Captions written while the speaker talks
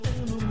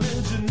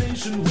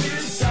fiction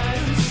with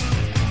science.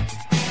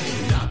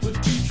 Not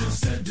what teachers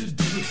said to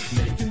do.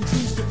 Making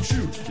dreams come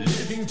true.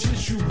 Living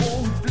tissue,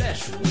 warm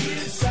flesh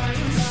with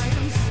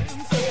science.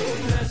 Oh,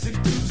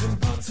 plastic blues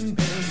and pots and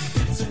pans.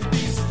 Bits and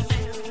pieces.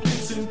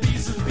 Bits and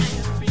pieces.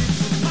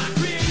 My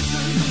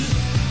creation.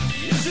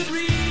 Is it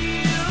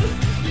real?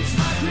 It's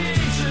my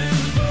creation.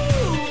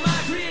 Ooh, my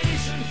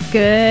creation.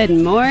 Good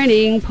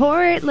morning,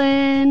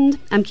 Portland.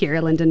 I'm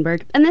Kira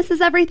Lindenberg, and this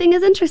is Everything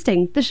is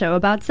Interesting, the show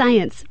about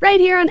science, right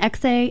here on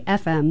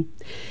XAFM.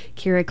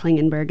 Kira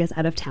Klingenberg is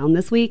out of town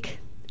this week,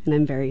 and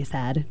I'm very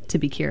sad to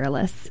be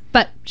Kira-less.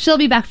 But she'll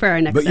be back for our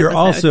next episode. But you're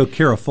also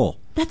Kira-full.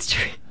 That's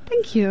true.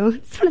 Thank you.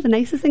 It's one of the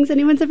nicest things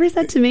anyone's ever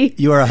said to me.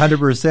 You are 100%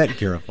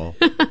 Kira-full.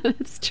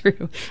 That's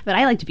true. But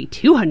I like to be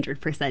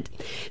 200%.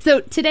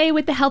 So today,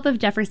 with the help of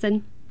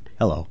Jefferson.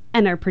 Hello.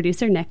 And our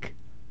producer, Nick,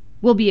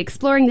 we'll be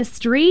exploring the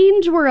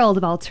strange world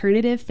of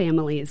alternative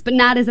families, but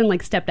not as in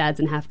like stepdads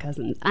and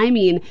half-cousins. I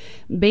mean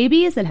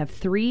babies that have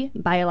 3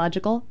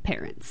 biological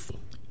parents.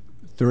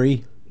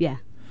 3? Yeah.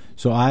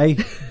 So I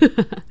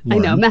I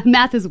know,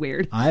 math is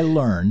weird. I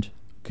learned,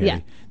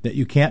 that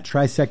you can't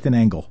trisect an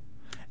angle.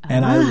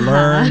 And I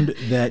learned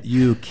that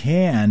you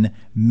can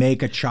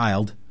make a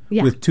child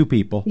with 2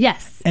 people.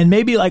 Yes. And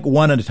maybe like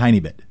one and a tiny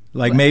bit.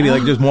 Like maybe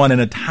like just one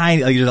and a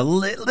tiny, like just a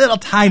little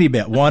tiny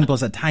bit. 1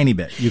 plus a tiny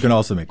bit. You can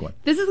also make one.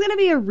 This is going to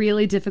be a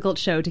really difficult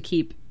show to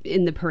keep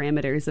in the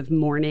parameters of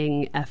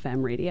morning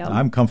FM radio.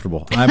 I'm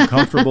comfortable.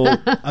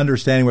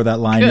 Understanding where that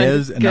line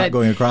is and not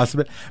going across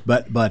it.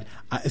 But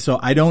so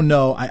I don't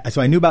know.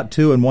 So I knew about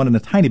 2 and 1 and a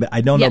tiny bit. I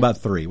don't know about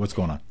 3. What's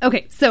going on?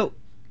 Okay, so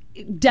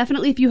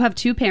definitely if you have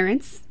 2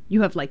 parents,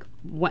 you have like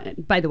one.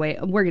 By the way,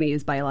 we're going to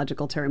use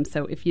biological terms,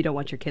 so if you don't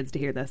want your kids to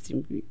hear this,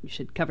 you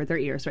should cover their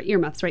ears, right?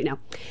 Earmuffs right now.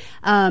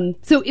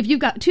 So if you've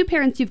got 2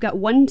 parents, you've got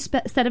one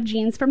set of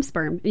genes from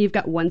sperm, and you've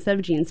got one set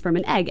of genes from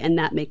an egg, and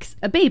that makes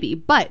a baby.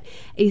 But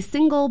a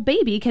single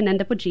baby can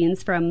end up with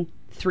genes from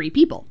 3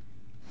 people.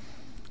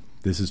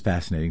 This is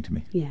fascinating to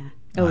me. Yeah.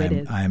 Oh, it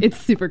is.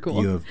 It's super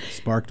cool. You have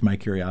sparked my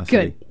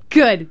curiosity.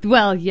 Good.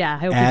 Well, yeah.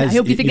 I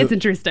hope you think it's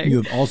interesting.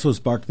 You have also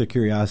sparked the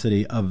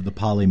curiosity of the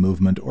poly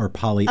movement or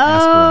poly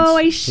aspirants. Oh,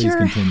 I Please sure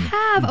continue.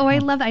 have. Oh, I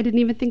love that. I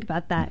didn't even think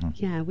about that.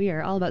 Yeah, we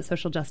are all about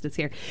social justice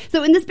here.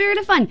 So in the spirit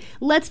of fun,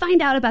 let's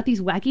find out about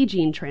these wacky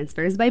gene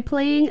transfers by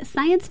playing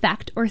science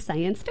fact or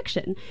science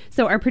fiction.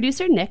 So our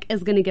producer, Nick,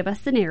 is going to give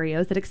us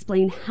scenarios that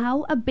explain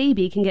how a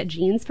baby can get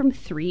genes from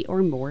 3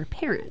 or more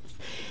parents.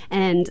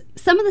 And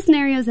some of the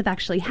scenarios have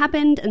actually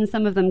happened, and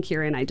some of them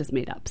Kira and I just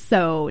made up.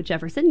 So,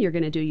 Jefferson, you're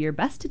going to do your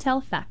best to tell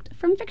fact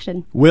from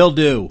fiction. Will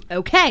do.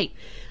 Okay.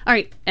 All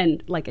right.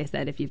 And like I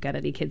said, if you've got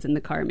any kids in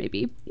the car,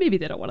 maybe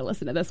they don't want to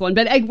listen to this one.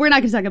 But we're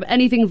not going to talk about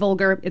anything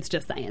vulgar. It's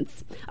just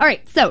science. All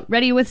right. So,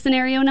 ready with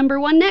scenario number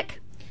 1, Nick?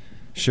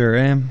 Sure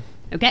am.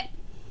 Okay.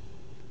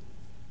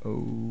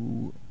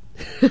 Oh.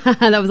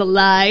 That was a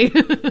lie.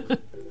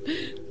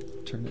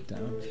 Turn it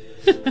down.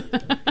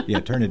 Yeah,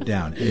 turn it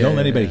down. Don't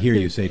let anybody hear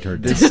you say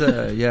turn it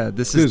down.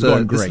 This is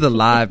the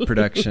live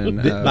production.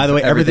 By the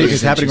way, everything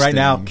is happening right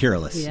now,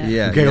 Kira-less.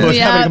 Yeah. Okay, well, it's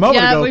happening a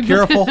moment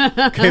ago,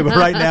 Kira-full. Okay, but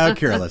right now,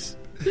 Kira-less.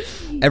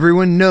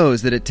 Everyone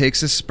knows that it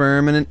takes a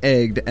sperm and an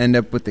egg to end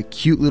up with the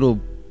cute little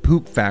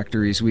poop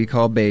factories we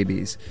call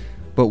babies.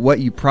 But what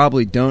you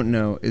probably don't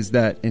know is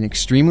that in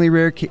extremely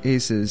rare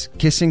cases,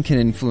 kissing can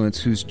influence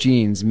whose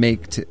genes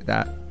make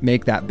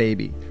that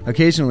baby.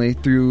 Occasionally,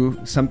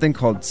 through something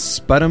called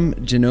sputum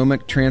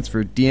genomic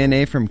transfer,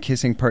 DNA from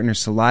kissing partner's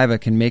saliva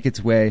can make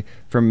its way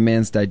from a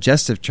man's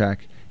digestive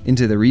tract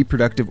into the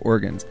reproductive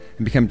organs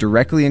and become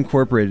directly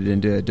incorporated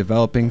into a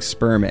developing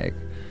sperm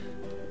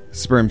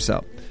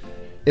cell.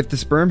 If the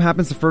sperm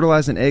happens to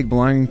fertilize an egg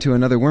belonging to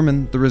another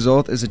woman, the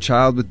result is a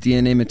child with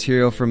DNA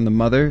material from the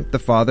mother, the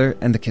father,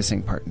 and the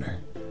kissing partner.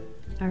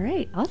 All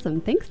right.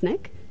 Awesome. Thanks,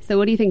 Nick. So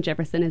what do you think,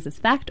 Jefferson? Is this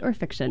fact or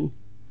fiction?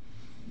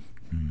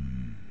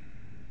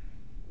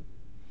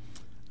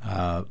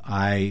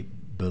 I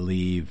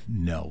believe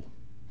no.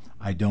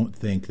 I don't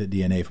think that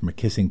DNA from a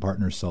kissing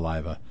partner's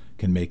saliva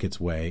can make its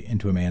way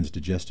into a man's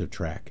digestive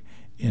tract,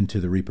 into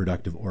the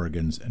reproductive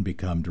organs, and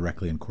become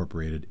directly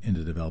incorporated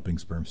into the developing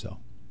sperm cell.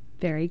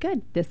 Very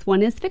good. This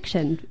one is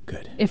fiction.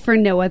 Good. If for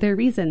no other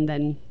reason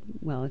than,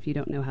 well, if you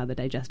don't know how the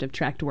digestive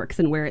tract works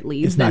and where it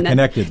leaves, it's not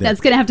connected.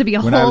 That's going to have to be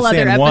a when whole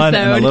other episode. One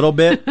and a little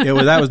bit,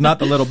 that was not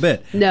the little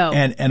bit. No.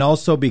 And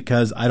also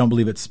because I don't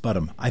believe it's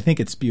sputum. I think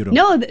it's sputum.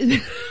 No.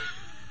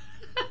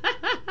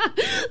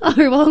 Oh,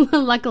 well,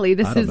 luckily,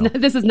 this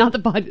is not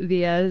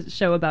the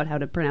show about how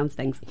to pronounce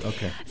things.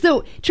 Okay.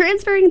 So,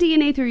 transferring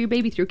DNA through your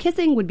baby through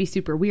kissing would be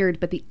super weird,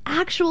 but the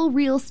actual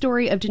real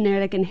story of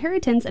genetic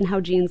inheritance and how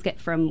genes get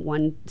from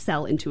one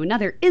cell into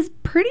another is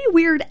pretty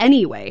weird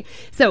anyway.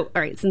 So,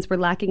 all right, since we're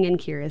lacking in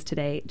Kira's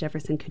today,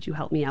 Jefferson, could you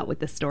help me out with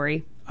this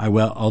story? I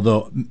will,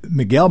 although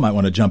Miguel might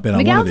want to jump in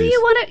on one of these. Miguel, do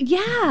you want to?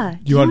 Yeah.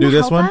 Do you want to do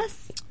this one?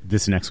 Us?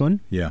 This next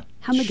one? Yeah.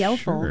 How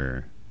Miguel-ful.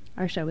 Sure.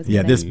 Our show is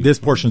this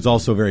portion is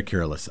also very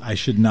Kira-less. I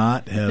should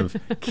not have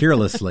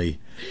Kira-lessly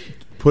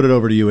put it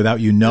over to you without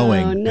you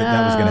knowing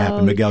that was going to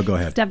happen. Miguel, go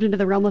ahead. Stepped into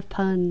the realm of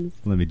puns.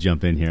 Let me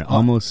jump in here.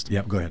 Almost.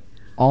 Yep, go ahead.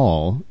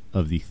 all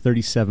of the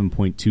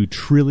 37.2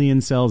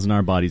 trillion cells in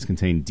our bodies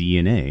contain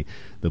DNA,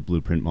 the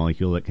blueprint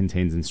molecule that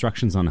contains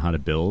instructions on how to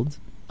build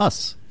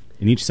us.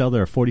 In each cell,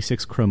 there are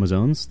 46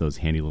 chromosomes, those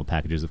handy little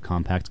packages of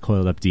compact,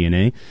 coiled-up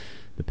DNA.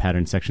 The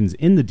pattern sections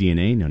in the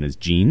DNA, known as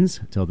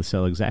genes, tell the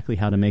cell exactly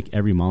how to make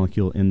every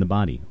molecule in the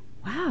body.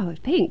 Wow,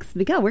 thanks.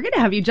 Miguel, we're going to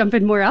have you jump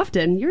in more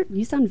often.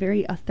 You sound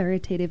very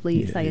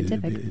authoritatively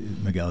scientific.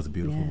 Miguel has a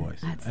beautiful voice.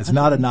 That's It's awesome.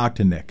 not a knock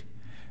to Nick.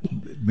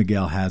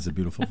 Miguel has a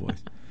beautiful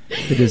voice.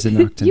 It is a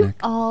knock to You Nick.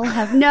 all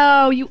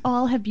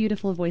have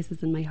beautiful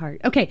voices in my heart.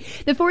 Okay,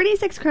 the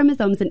 46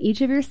 chromosomes in each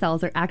of your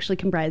cells are actually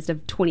comprised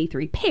of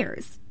 23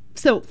 pairs.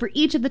 So for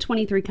each of the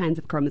 23 kinds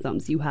of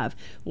chromosomes, you have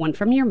one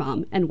from your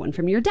mom and one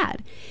from your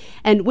dad.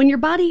 And when your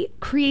body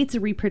creates a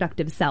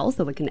reproductive cell,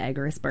 so like an egg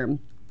or a sperm,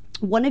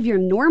 one of your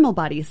normal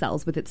body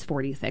cells with its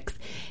 46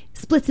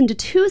 splits into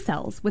two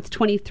cells with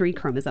 23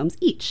 chromosomes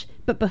each.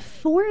 But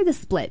before the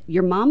split,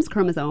 your mom's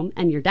chromosome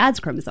and your dad's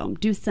chromosome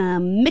do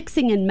some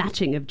mixing and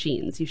matching of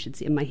genes. You should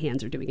see, my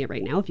hands are doing it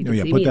right now if you can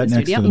see Put me that in the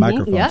next studio. to the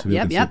microphone Yep, so we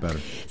yep, can yep. see better.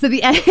 So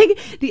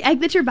the egg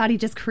that your body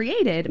just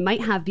created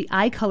might have the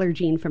eye color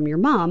gene from your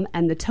mom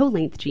and the toe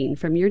length gene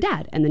from your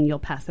dad, and then you'll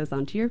pass those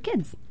on to your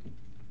kids.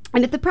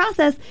 And if the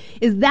process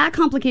is that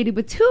complicated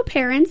with two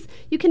parents,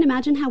 you can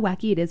imagine how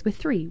wacky it is with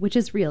three, which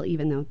is real,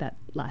 even though that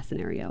last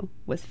scenario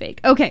was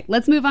fake. Okay,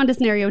 let's move on to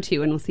scenario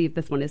 2, and we'll see if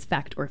this one is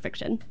fact or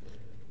fiction.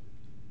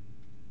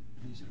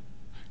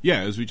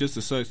 Yeah, as we just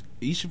discussed,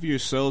 each of your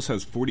cells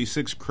has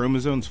 46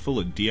 chromosomes full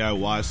of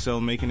DIY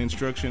cell-making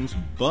instructions,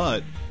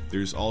 but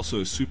there's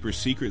also a super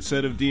secret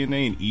set of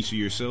DNA in each of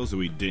your cells that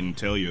we didn't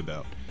tell you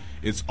about.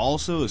 It's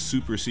also a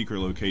super secret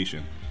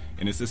location,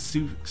 and it's a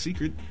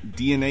secret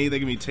DNA that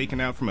can be taken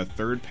out from a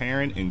third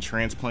parent and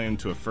transplanted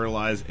to a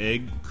fertilized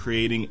egg,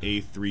 creating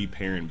a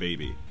 3-parent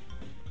baby.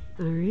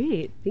 All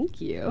right,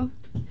 thank you.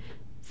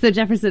 So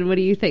Jefferson, what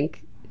do you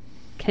think?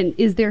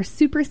 Is there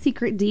super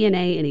secret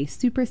DNA in a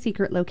super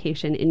secret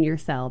location in your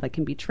cell that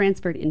can be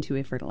transferred into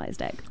a fertilized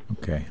egg?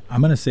 Okay,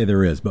 I'm going to say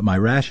there is, but my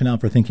rationale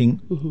for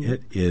thinking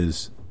it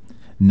is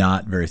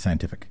not very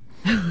scientific.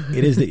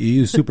 It is that you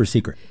use super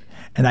secret.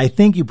 And I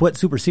think you put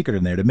super secret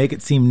in there to make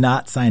it seem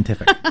not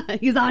scientific.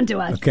 He's on to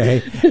us.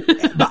 Okay.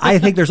 But I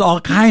think there's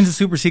all kinds of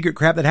super secret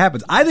crap that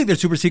happens. I think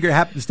there's super secret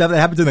stuff that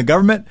happens in the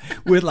government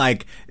with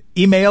like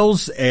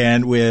emails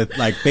and with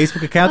like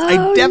Facebook accounts.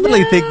 I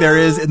definitely think there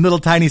is in little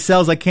tiny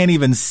cells I can't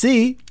even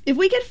see. If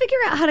we could figure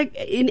out how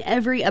to, in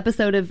every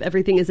episode of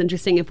Everything is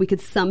Interesting, if we could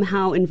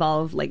somehow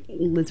involve like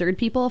lizard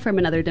people from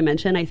another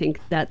dimension, I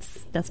think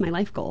that's my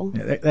life goal.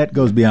 Yeah, that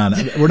goes beyond.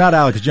 We're not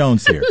Alex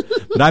Jones here.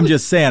 But I'm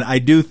just saying, I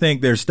do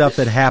think there's stuff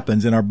that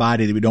happens in our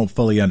body that we don't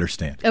fully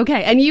understand.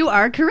 Okay, and you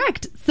are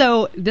correct.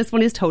 So this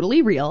one is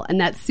totally real,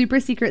 and that super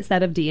secret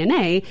set of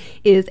DNA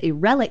is a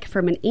relic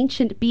from an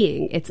ancient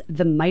being. It's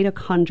the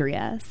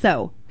mitochondria.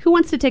 So who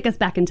wants to take us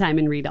back in time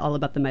and read all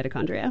about the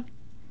mitochondria?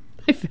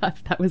 I thought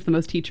that was the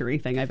most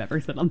teachery thing I've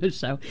ever said on this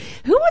show.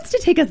 Who wants to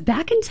take us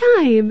back in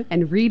time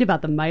and read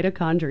about the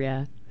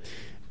mitochondria?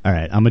 All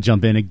right, I'm going to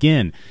jump in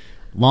again.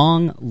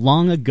 Long,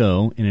 long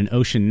ago, in an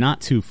ocean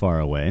not too far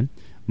away,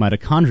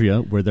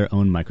 mitochondria were their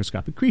own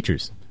microscopic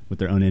creatures with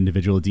their own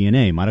individual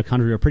DNA.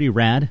 Mitochondria are pretty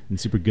rad and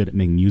super good at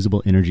making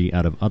usable energy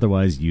out of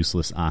otherwise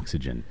useless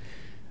oxygen.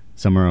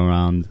 Somewhere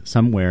around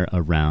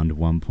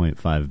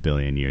 1.5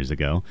 billion years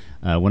ago,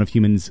 one of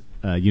humans'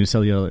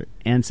 unicellular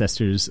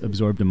ancestors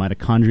absorbed a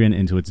mitochondrion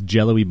into its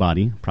jello-y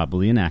body,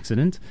 probably an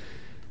accident.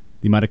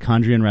 The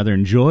mitochondrion rather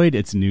enjoyed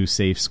its new,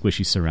 safe,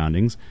 squishy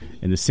surroundings,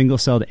 and the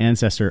single-celled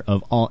ancestor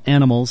of all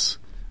animals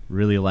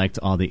really liked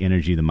all the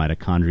energy the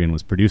mitochondrion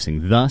was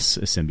producing. Thus,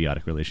 a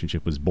symbiotic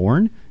relationship was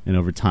born, and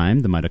over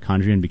time, the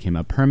mitochondrion became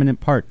a permanent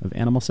part of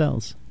animal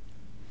cells.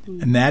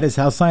 And that is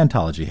how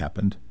Scientology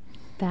happened.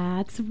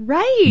 That's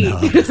right. No,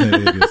 it's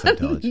not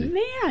Scientology.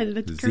 Man,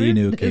 that's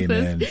Xenu came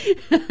in.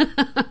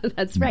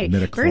 That's right.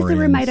 Midichlorians. First there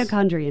were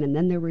mitochondrion, and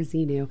then there were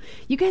Xenu.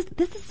 You guys,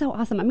 this is so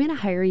awesome. I'm going to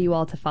hire you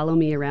all to follow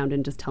me around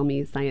and just tell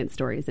me science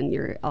stories in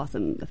your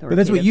awesome authoritative But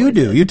that's what you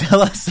do. voices. You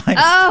tell us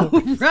science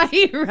stories.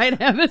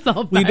 right. Have us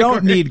all We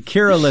don't backwards. need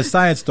Kira-less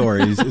science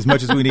stories as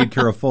much as we need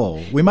Kira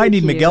full. We might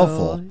need Thank Miguel you.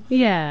 full.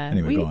 Yeah.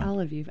 Anyway, we go need on. all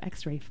of you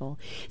X-ray full.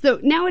 So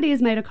nowadays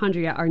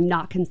mitochondria are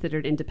not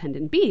considered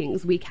independent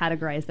beings. We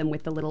categorize them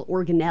with the little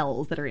organelles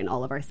that are in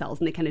all of our cells,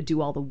 and they kind of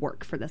do all the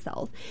work for the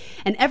cells.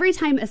 And every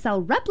time a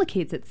cell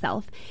replicates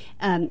itself,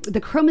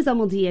 the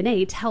chromosomal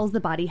DNA tells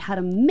the body how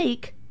to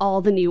make all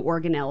the new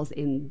organelles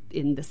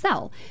in the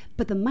cell.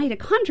 But the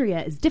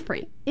mitochondria is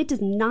different. It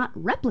does not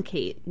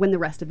replicate when the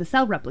rest of the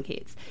cell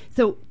replicates.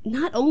 So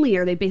not only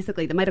are they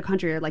basically, the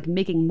mitochondria are like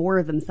making more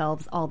of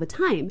themselves all the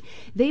time,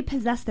 they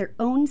possess their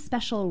own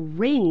special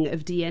ring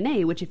of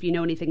DNA, which if you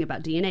know anything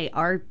about DNA,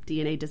 our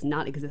DNA does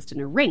not exist in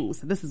a ring.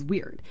 So this is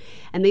weird.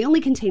 And they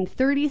only contain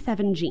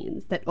 37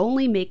 genes that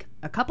only make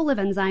a couple of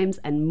enzymes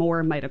and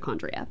more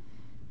mitochondria.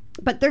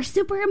 But they're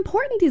super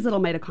important, these little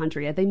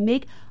mitochondria. They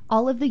make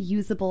all of the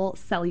usable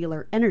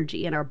cellular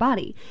energy in our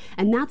body.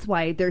 And that's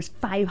why there's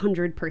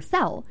 500 per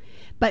cell.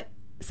 But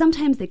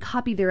sometimes they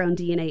copy their own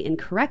DNA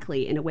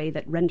incorrectly in a way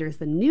that renders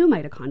the new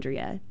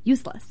mitochondria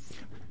useless.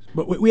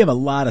 But we have a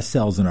lot of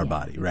cells in our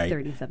body, right?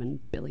 37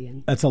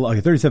 billion. That's a lot.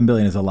 Okay, 37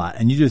 billion is a lot.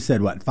 And you just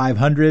said, what,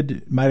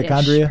 500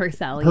 mitochondria? Per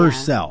cell, Per yeah.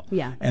 cell.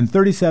 Yeah. And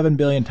 37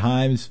 billion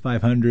times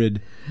 500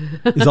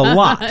 is a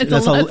lot. It's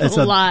That's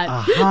a lot.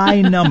 a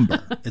high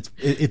number.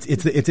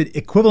 It's an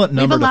equivalent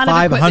number a to lot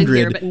of equipment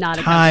here, 500 but not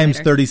a times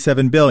calculator.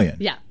 37 billion.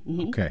 Yeah.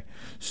 Mhm. Okay.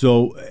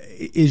 So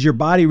is your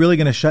body really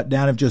going to shut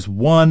down if just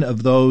one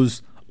of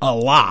those a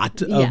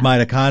lot of Yeah.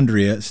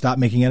 mitochondria stop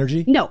making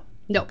energy? No,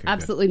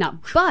 absolutely not.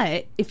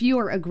 But if you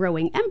are a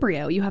growing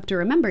embryo, you have to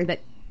remember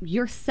that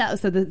your cell,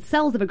 so the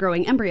cells of a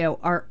growing embryo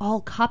are all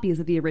copies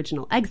of the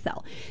original egg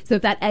cell. So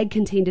if that egg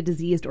contained a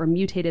diseased or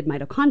mutated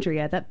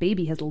mitochondria, that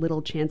baby has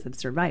little chance of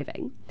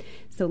surviving.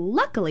 So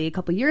luckily, a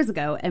couple years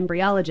ago,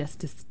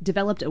 embryologists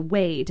developed a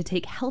way to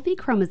take healthy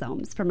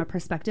chromosomes from a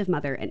prospective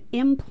mother and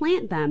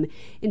implant them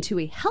into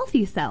a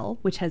healthy cell,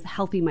 which has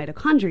healthy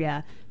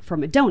mitochondria,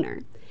 from a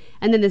donor.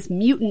 And then this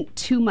mutant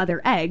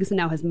two-mother egg, so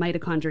now has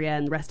mitochondria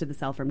and the rest of the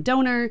cell from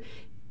donor,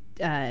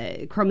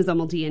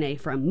 chromosomal DNA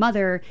from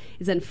mother,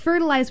 is then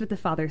fertilized with the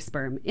father's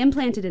sperm,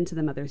 implanted into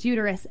the mother's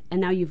uterus, and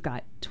now you've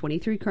got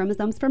 23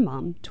 chromosomes from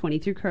mom,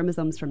 23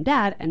 chromosomes from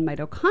dad, and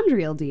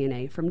mitochondrial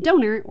DNA from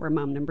donor, or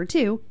mom number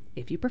 2,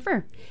 if you prefer.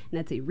 And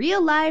that's a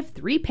real live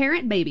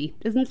 3-parent baby.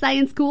 Isn't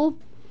science cool?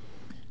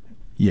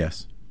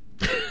 Yes.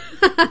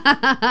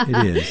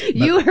 It is.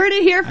 You heard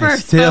it here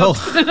first. So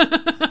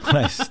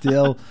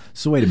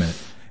wait a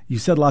minute. You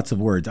said lots of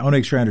words. I want to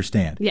make sure I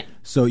understand. Yeah.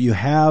 So you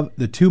have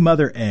the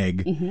two-mother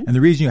egg, and the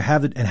reason you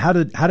have it, and how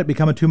did it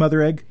become a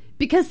two-mother egg?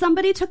 Because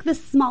somebody took the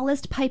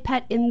smallest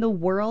pipette in the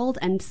world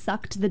and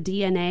sucked the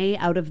DNA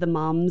out of the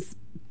mom's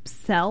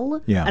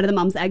cell, out of the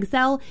mom's egg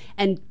cell,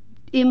 and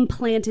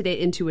implanted it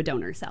into a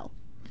donor cell.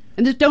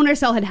 And the donor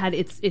cell had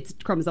its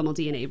chromosomal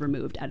DNA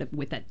removed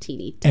with that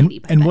teeny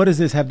pipette. And what does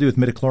this have to do with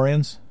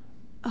midichlorians?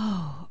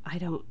 Oh, I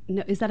don't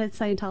know. Is that a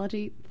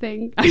Scientology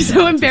thing? I'm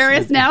so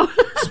embarrassed now.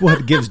 It's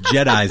what gives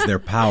Jedis their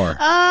power.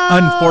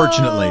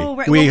 Unfortunately,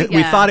 right. we Well,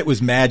 yeah. thought it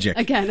was magic.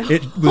 Again.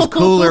 It was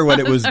cooler when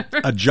it was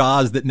a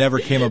Jaws that never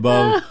came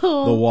above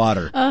the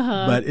water.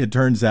 But it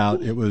turns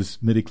out it was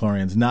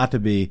midichlorians, not to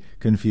be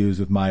confused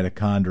with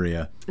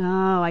mitochondria.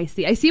 Oh, I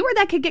see. I see where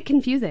that could get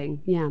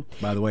confusing. Yeah.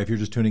 By the way, if you're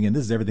just tuning in,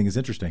 this is Everything is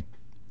Interesting.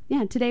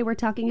 Yeah, today we're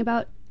talking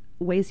about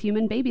ways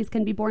human babies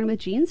can be born with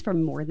genes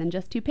from more than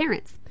just two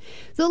parents.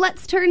 So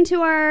let's turn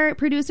to our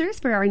producers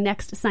for our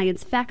next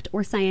science fact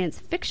or science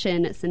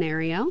fiction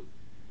scenario.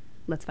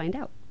 Let's find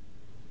out.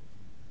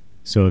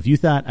 So if you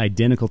thought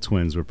identical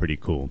twins were pretty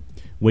cool,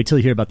 wait till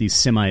you hear about these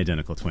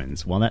semi-identical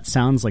twins. While that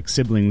sounds like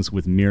siblings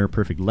with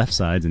mirror-perfect left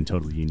sides and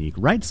totally unique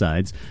right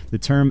sides, the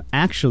term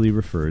actually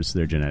refers to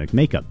their genetic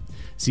makeup.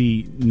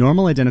 See,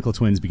 normal identical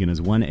twins begin as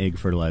one egg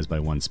fertilized by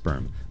one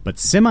sperm. But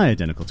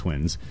semi-identical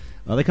twins,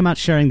 well, they come out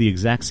sharing the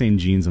exact same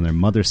genes on their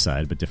mother's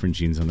side, but different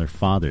genes on their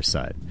father's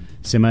side.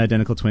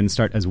 Semi-identical twins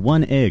start as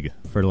one egg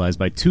fertilized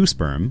by two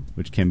sperm,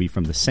 which can be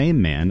from the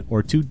same man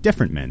or two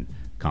different men.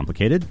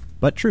 Complicated,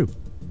 but true.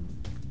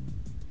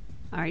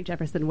 All right,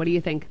 Jefferson, what do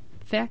you think?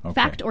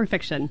 Fact or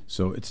fiction?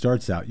 So it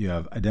starts out, you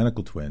have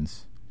identical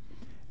twins,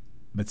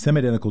 but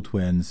semi-identical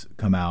twins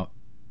come out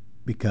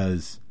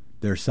because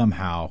they're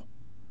somehow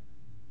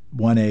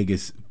one egg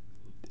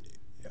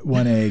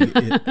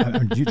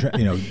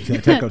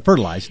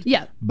fertilized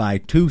by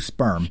two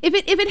sperm. If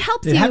it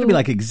helps you, it had to be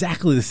like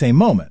exactly the same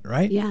moment,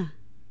 right? Yeah.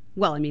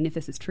 Well, I mean, if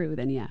this is true,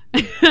 then yeah.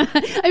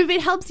 If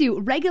it helps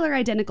you, regular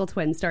identical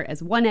twins start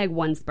as one egg,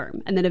 one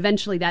sperm, and then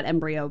eventually that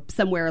embryo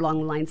somewhere along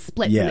the line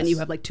splits, and then you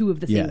have like two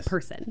of the same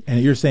person.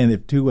 And you're saying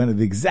that two went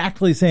at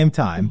exactly the same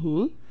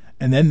time,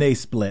 and then they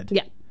split.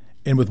 Yeah.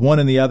 And with one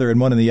in the other and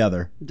one in the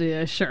other.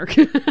 Sure.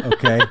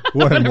 Okay.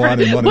 One and one and one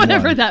and one.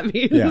 Whatever that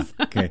means. Yeah.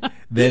 Okay.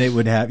 Then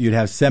you'd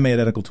have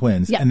semi-identical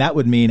twins. Yeah. And that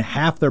would mean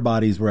half their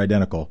bodies were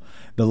identical.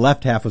 The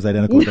left half was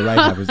identical, the right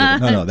half was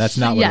identical. No, that's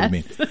not what it would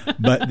mean.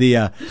 But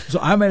so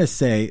I'm going to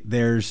say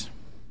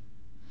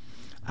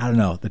I don't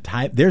know,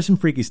 there's some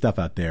freaky stuff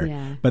out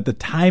there, but the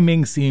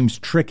timing seems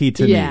tricky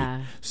to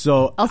me.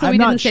 So also, I'm we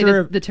not didn't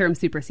sure say the term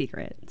super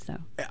secret. So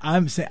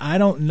I'm saying, I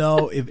don't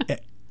know if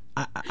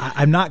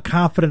I'm not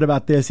confident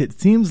about this. It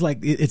seems like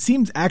it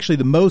seems actually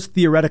the most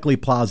theoretically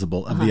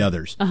plausible of the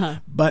others,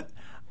 but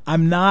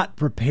I'm not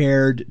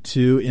prepared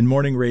to, in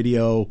morning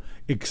radio,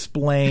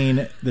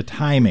 explain the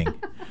timing.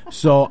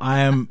 So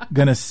I am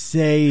going to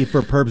say,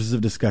 for purposes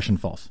of discussion,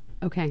 false.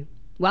 Okay.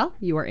 Well,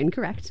 you are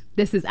incorrect.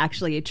 This is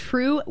actually a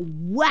true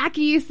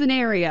wacky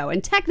scenario.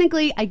 And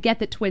technically, I get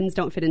that twins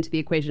don't fit into the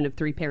equation of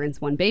 3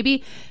 parents, 1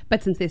 baby.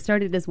 But since they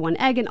started as one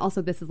egg, and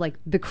also this is like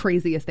the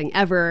craziest thing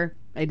ever,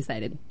 I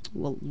decided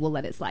we'll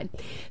let it slide.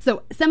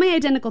 So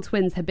semi-identical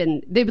twins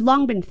they've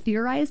long been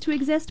theorized to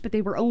exist, but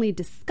they were only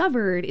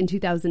discovered in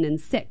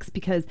 2006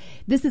 because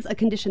this is a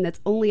condition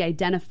that's only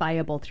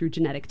identifiable through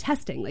genetic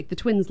testing. Like the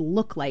twins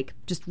look like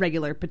just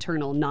regular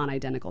paternal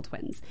non-identical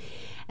twins.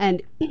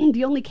 And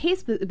the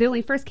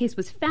only first case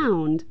was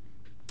found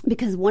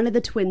because one of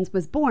the twins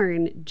was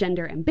born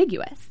gender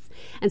ambiguous.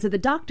 And so the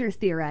doctors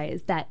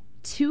theorized that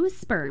two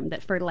sperm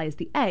that fertilized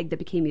the egg that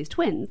became these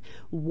twins.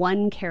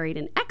 One carried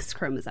an X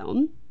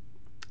chromosome,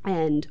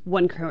 and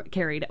one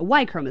carried a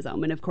Y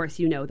chromosome. And of course,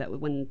 you know that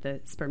when the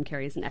sperm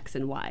carries an X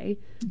and Y.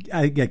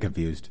 I get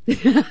confused.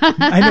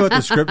 I know what the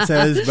script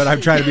says, but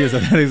I'm trying to be as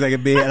authentic as I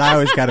can be, and I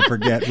always kind of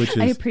forget which is.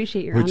 I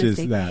appreciate your which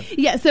honesty. is that.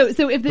 Yeah. So if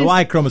The this,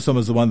 Y chromosome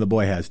is the one the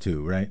boy has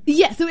too, right?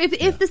 yeah. So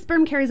if the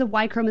sperm carries a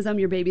Y chromosome,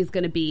 your baby is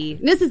going to be.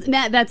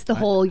 That's the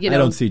whole. I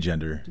don't see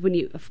gender. When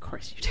you, of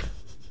course you do.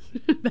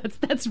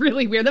 that's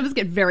really weird. That must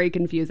get very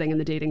confusing in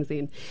the dating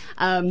scene.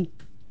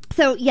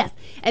 So yes,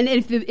 and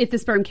if the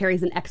sperm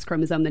carries an X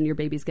chromosome, then your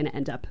baby's going to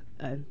end up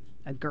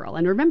a girl.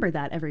 And remember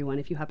that, everyone,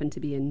 if you happen to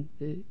be in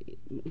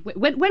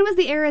when was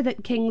the era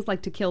that kings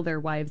like to kill their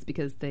wives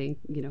because they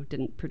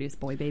didn't produce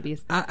boy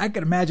babies? I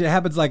can imagine it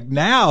happens like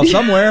now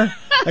somewhere.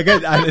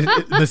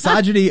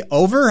 Misogyny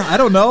over? I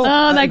don't know.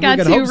 Oh, that got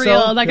too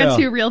real. So. That got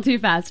too real too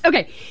fast.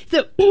 Okay,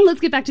 so let's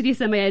get back to these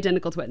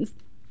semi-identical twins.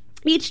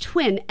 Each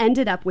twin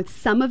ended up with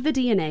some of the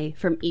DNA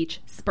from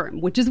each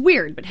sperm, which is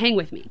weird, but hang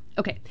with me.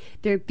 Okay,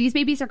 these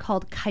babies are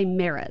called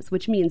chimeras,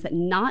 which means that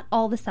not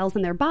all the cells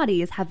in their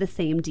bodies have the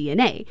same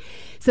DNA.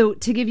 So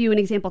to give you an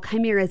example,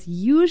 chimeras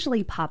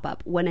usually pop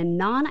up when a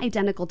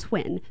non-identical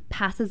twin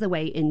passes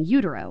away in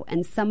utero,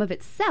 and some of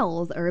its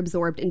cells are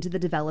absorbed into the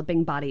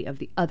developing body of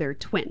the other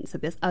twin. So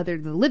the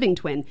living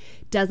twin,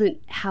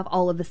 doesn't have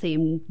all of the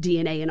same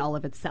DNA in all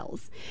of its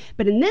cells.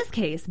 But in this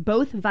case,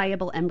 both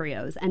viable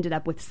embryos ended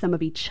up with some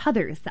of each other's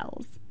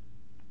cells.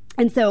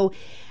 And so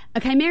a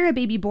chimera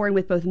baby born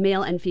with both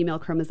male and female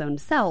chromosome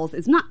cells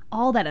is not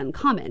all that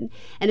uncommon.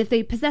 And if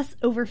they possess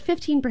over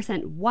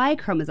 15% Y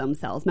chromosome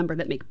cells, remember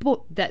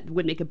that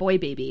would make a boy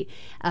baby,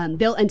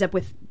 they'll end up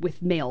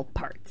with male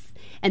parts.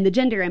 And the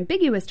gender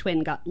ambiguous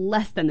twin got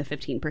less than the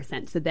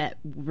 15%, so that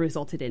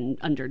resulted in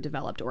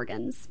underdeveloped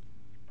organs.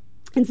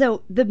 And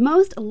so the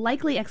most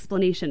likely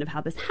explanation of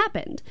how this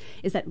happened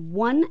is that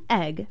one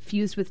egg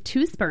fused with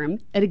two sperm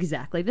at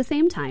exactly the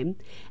same time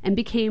and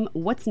became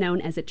what's known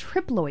as a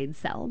triploid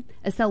cell,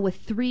 a cell with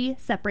 3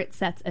 separate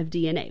sets of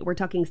DNA. We're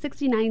talking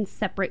 69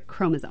 separate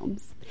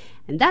chromosomes.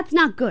 And that's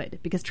not good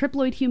because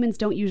triploid humans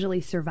don't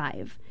usually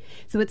survive.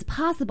 So it's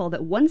possible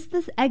that once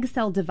this egg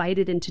cell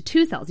divided into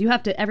 2 cells,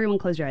 everyone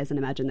close your eyes and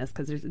imagine this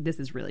because this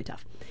is really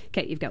tough.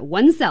 Okay, you've got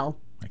one cell.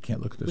 I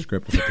can't look at the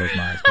script with I close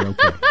my eyes,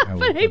 but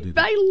okay.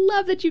 I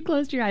love that you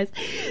closed your eyes.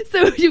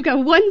 So you've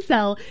got one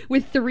cell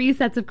with 3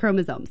 sets of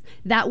chromosomes.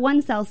 That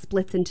one cell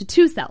splits into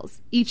 2 cells.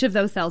 Each of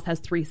those cells has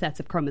 3 sets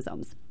of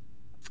chromosomes.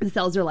 The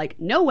cells are like,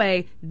 no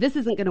way, this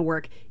isn't going to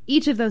work.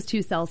 Each of those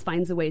 2 cells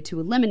finds a way to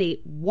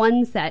eliminate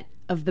one set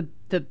of the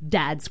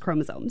dad's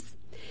chromosomes.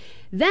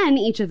 Then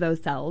each of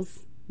those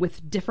cells,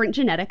 with different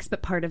genetics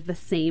but part of the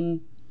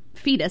same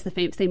fetus,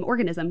 the same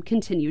organism,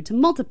 continued to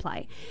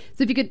multiply.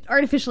 So if you could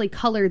artificially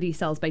color these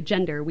cells by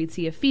gender, we'd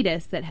see a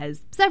fetus that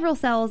has several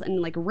cells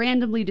and like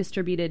randomly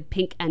distributed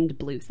pink and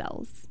blue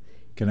cells.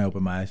 Can I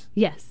open my eyes?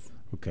 Yes.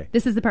 Okay.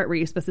 This is the part where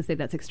you're supposed to say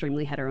that's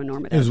extremely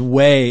heteronormative. It was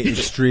way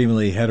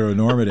extremely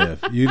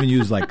heteronormative. You even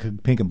used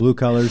like pink and blue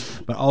colors,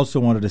 but also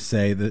wanted to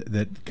say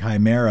that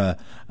chimera,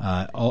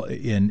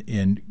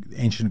 in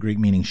ancient Greek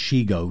meaning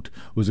she-goat,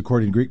 was,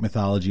 according to Greek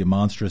mythology, a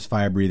monstrous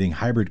fire-breathing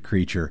hybrid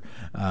creature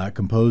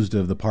composed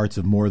of the parts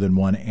of more than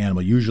one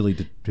animal, usually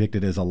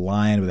depicted as a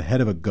lion with a head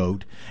of a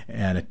goat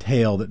and a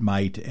tail that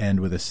might end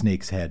with a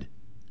snake's head.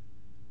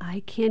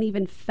 I can't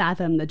even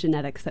fathom the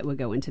genetics that would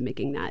go into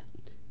making that.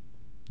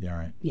 Yeah, all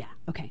right. Yeah,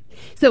 okay.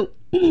 So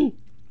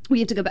we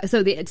have to go back.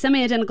 So the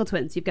semi-identical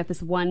twins, you've got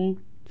this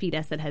one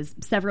fetus that has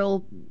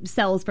several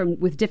cells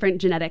with different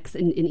genetics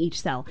in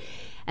each cell.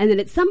 And then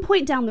at some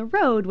point down the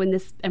road, when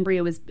this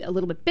embryo is a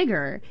little bit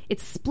bigger, it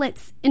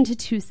splits into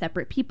 2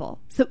 separate people.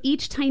 So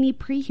each tiny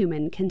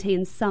pre-human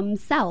contains some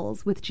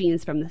cells with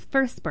genes from the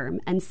first sperm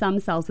and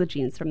some cells with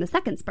genes from the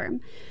second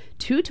sperm.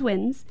 2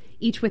 twins,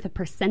 each with a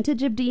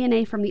percentage of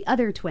DNA from the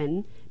other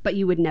twin, but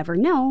you would never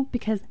know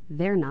because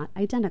they're not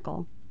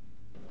identical.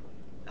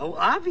 Oh,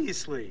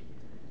 obviously.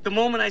 The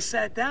moment I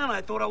sat down,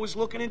 I thought I was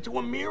looking into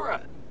a mirror.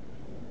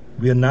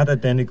 We are not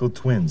identical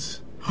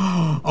twins.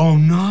 Oh,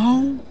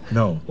 no?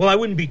 No. Well, I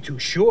wouldn't be too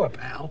sure,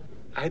 pal.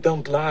 I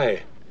don't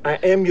lie. I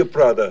am your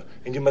brother,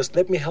 and you must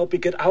let me help you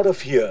get out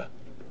of here.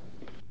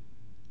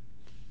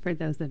 For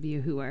those of you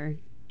who are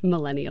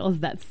millennials,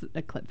 that's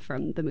a clip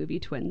from the movie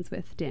Twins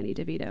with Danny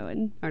DeVito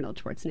and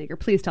Arnold Schwarzenegger.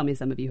 Please tell me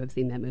some of you have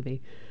seen that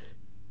movie.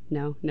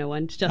 No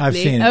one? Just I've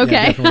me? seen it. Okay.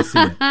 Yeah, definitely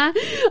seen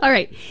it. All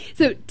right.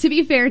 So to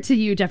be fair to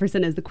you,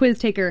 Jefferson, as the quiz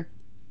taker,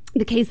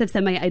 the case of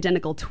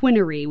semi-identical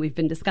twinnery we've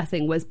been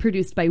discussing was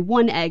produced by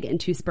 1 egg and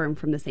 2 sperm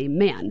from the same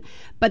man.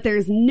 But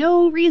there's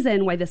no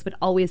reason why this would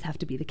always have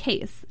to be the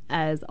case.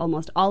 As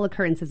almost all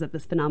occurrences of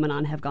this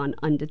phenomenon have gone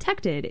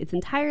undetected, it's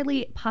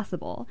entirely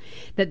possible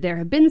that there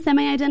have been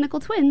semi-identical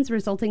twins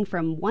resulting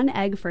from 1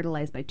 egg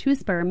fertilized by 2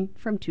 sperm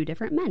from 2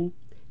 different men.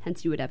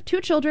 Hence, you would have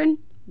 2 children,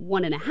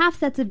 1.5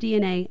 sets of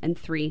DNA, and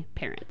 3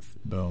 parents.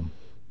 Boom.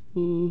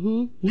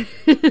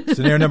 Mm-hmm.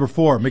 Scenario number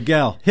 4.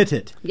 Miguel, hit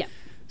it. Yeah.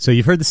 So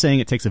you've heard the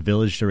saying, it takes a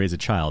village to raise a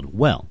child.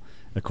 Well,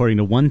 according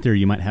to one theory,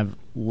 you might have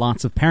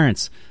lots of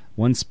parents.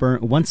 Once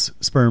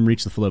sperm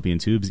reach the fallopian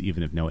tubes,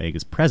 even if no egg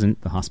is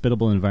present, the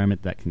hospitable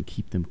environment that can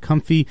keep them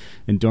comfy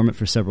and dormant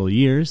for several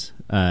years.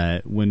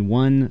 When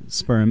one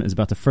sperm is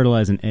about to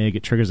fertilize an egg,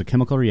 it triggers a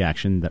chemical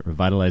reaction that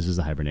revitalizes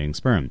the hibernating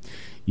sperm.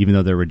 Even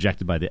though they're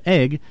rejected by the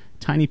egg,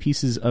 tiny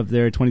pieces of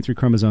their 23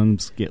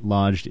 chromosomes get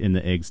lodged in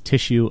the egg's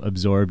tissue,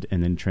 absorbed,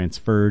 and then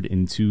transferred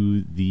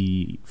into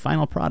the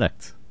final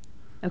product.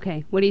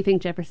 Okay, what do you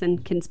think, Jefferson?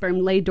 Can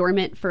sperm lay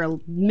dormant for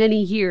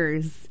many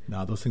years?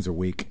 No, those things are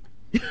weak.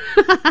 You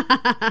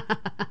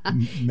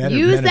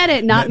said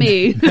it, not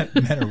me.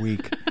 Men are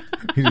weak.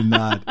 We do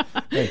not.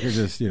 Hey, you're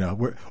just,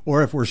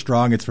 or if we're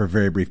strong, it's for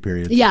very brief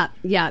periods. Yeah.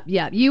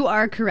 You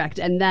are correct.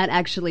 And that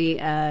actually,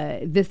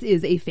 this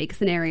is a fake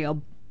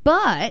scenario.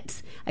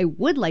 But I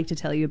would like to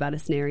tell you about a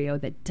scenario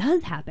that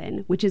does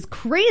happen, which is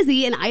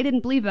crazy, and I didn't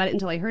believe about it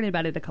until I heard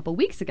about it a couple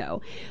weeks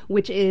ago,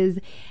 which is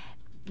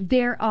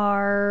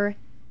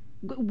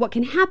what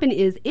can happen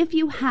is if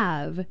you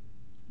have,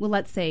 well,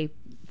 let's say,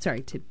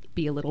 sorry to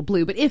be a little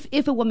blue, but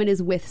if a woman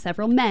is with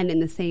several men in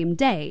the same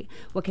day,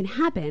 what can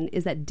happen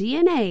is that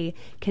DNA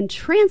can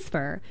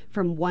transfer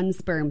from one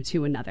sperm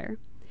to another.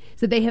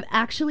 So they have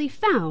actually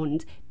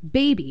found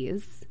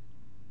babies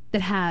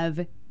that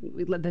have,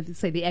 let's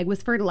say the egg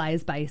was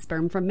fertilized by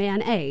sperm from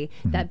man A,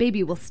 that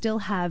baby will still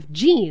have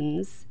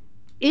genes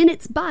in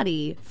its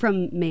body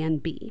from man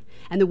B.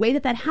 And the way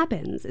that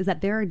happens is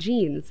that there are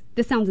genes,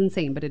 this sounds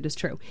insane, but it is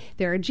true.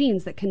 There are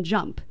genes that can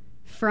jump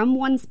from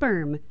one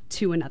sperm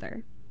to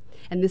another.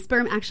 And the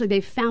sperm, actually,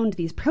 they've found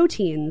these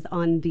proteins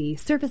on the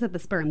surface of the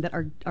sperm that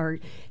are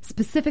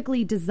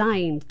specifically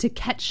designed to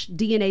catch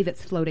DNA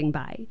that's floating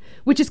by,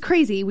 which is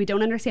crazy. We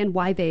don't understand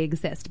why they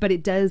exist, but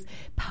it does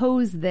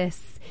pose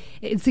this,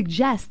 it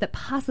suggests that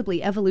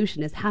possibly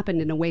evolution has happened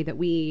in a way that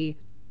we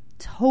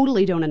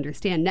totally don't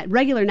understand.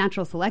 Regular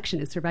natural selection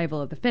is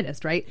survival of the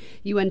fittest, right?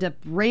 You end up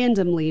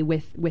randomly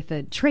with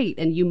a trait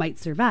and you might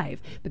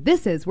survive.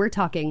 But we're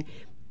talking,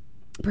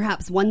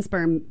 perhaps one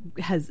sperm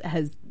has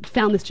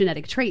found this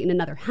genetic trait and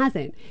another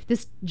hasn't.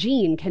 This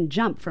gene can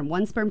jump from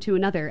one sperm to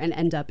another and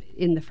end up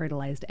in the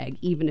fertilized egg,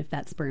 even if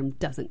that sperm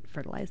doesn't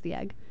fertilize the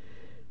egg.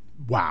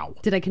 Wow.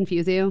 Did I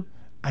confuse you?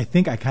 I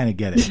think I kind of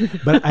get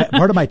it. But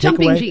part of my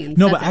Jumping takeaway... genes,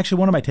 No, but actually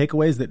one of my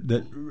takeaways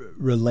that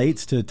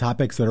relates to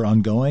topics that are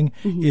ongoing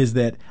is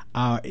that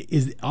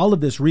all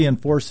of this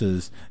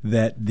reinforces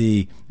that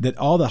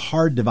all the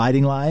hard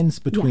dividing lines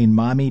between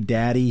mommy,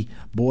 daddy,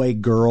 boy,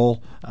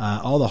 girl,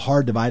 all the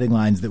hard dividing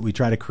lines that we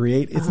try to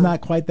create, it's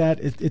not quite that.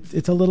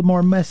 It's a little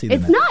more messy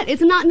than that.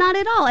 It's not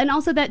at all. And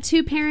also that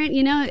two-parent,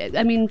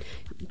 I mean,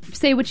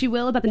 say what you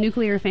will about the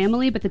nuclear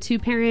family, but the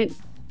two-parent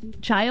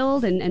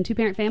child and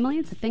two-parent family,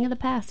 it's a thing of the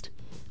past.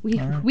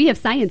 We have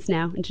science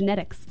now and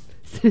genetics.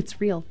 So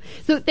it's real.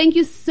 So thank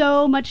you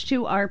so much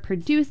to our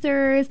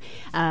producers,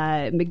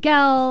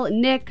 Miguel,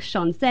 Nick,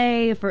 Shawnse,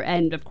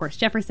 and of course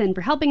Jefferson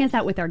for helping us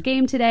out with our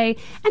game today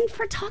and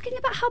for talking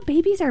about how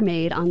babies are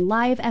made on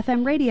live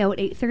FM radio at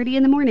 8:30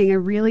 in the morning. I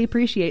really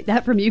appreciate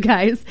that from you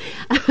guys.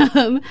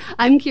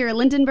 I'm Kira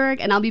Lindenberg,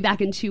 and I'll be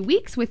back in 2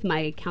 weeks with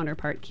my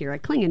counterpart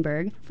Kira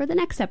Klingenberg for the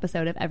next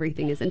episode of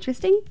Everything is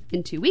Interesting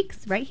in 2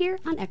 weeks right here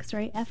on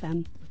X-Ray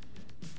FM.